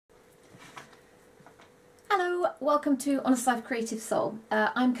Hello, welcome to Honest Life Creative Soul.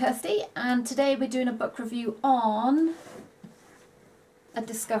 I'm Kirsty and today we're doing a book review on A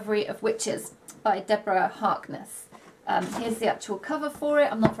Discovery of Witches by Deborah Harkness. Here's the actual cover for it.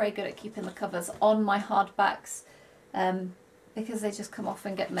 I'm not very good at keeping the covers on my hardbacks because they just come off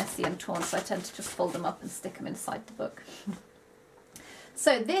and get messy and torn, so I tend to just fold them up and stick them inside the book.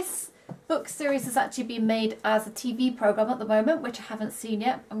 So this book series has actually been made as a TV program at the moment, which I haven't seen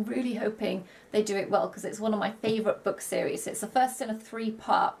yet. I'm really hoping they do it well because it's one of my favourite book series. It's the first in a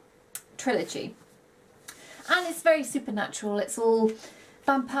 3-part trilogy and it's very supernatural. It's all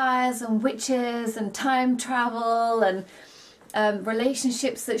vampires and witches and time travel and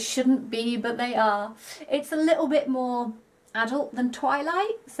relationships that shouldn't be but they are. It's a little bit more adult than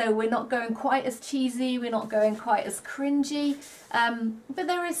Twilight, so we're not going quite as cheesy, we're not going quite as cringy, but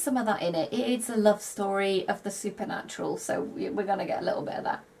there is some of that in it. It's a love story of the supernatural, so we're going to get a little bit of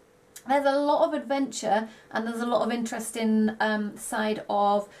that. There's a lot of adventure and there's a lot of interesting side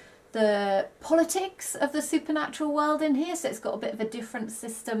of the politics of the supernatural world in here, so it's got a bit of a different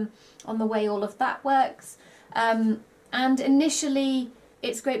system on the way all of that works. And initially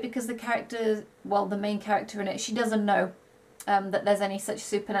it's great because the character, well, the main character in it, she doesn't know that there's any such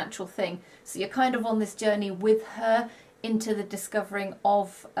supernatural thing, so you're kind of on this journey with her into the discovering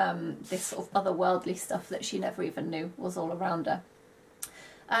of this sort of otherworldly stuff that she never even knew was all around her.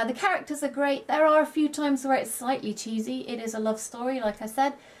 The characters are great. There are a few times where it's slightly cheesy. It is a love story, like I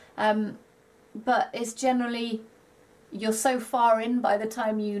said, but it's generally, you're so far in by the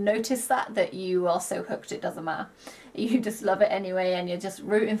time you notice that you are so hooked it doesn't matter. You just love it anyway and you're just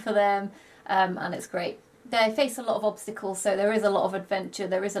rooting for them, and it's great. They face a lot of obstacles, so there is a lot of adventure,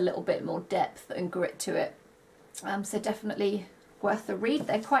 there is a little bit more depth and grit to it. So definitely worth a read.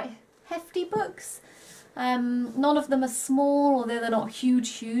 They're quite hefty books. None of them are small, although they're not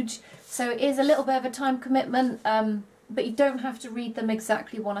huge, so it is a little bit of a time commitment, but you don't have to read them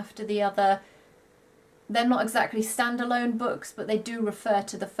exactly one after the other. They're not exactly standalone books, but they do refer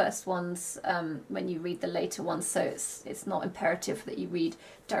to the first ones when you read the later ones, so it's not imperative that you read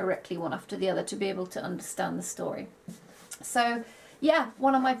directly one after the other to be able to understand the story. So yeah,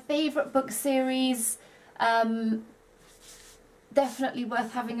 one of my favourite book series, definitely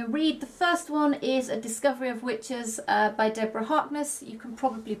worth having a read. The first one is A Discovery of Witches by Deborah Harkness. You can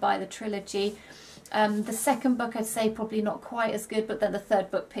probably buy the trilogy. The second book I'd say probably not quite as good, but then the third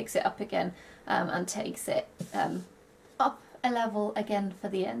book picks it up again and takes it up a level again for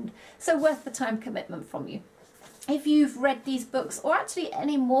the end. So worth the time commitment from you. If you've read these books, or actually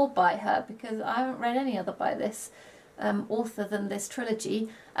any more by her, because I haven't read any other by this author than this trilogy,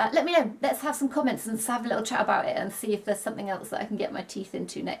 let me know. Let's have some comments and let's have a little chat about it and see if there's something else that I can get my teeth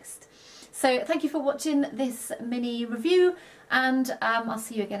into next. So thank you for watching this mini review, and I'll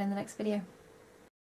see you again in the next video.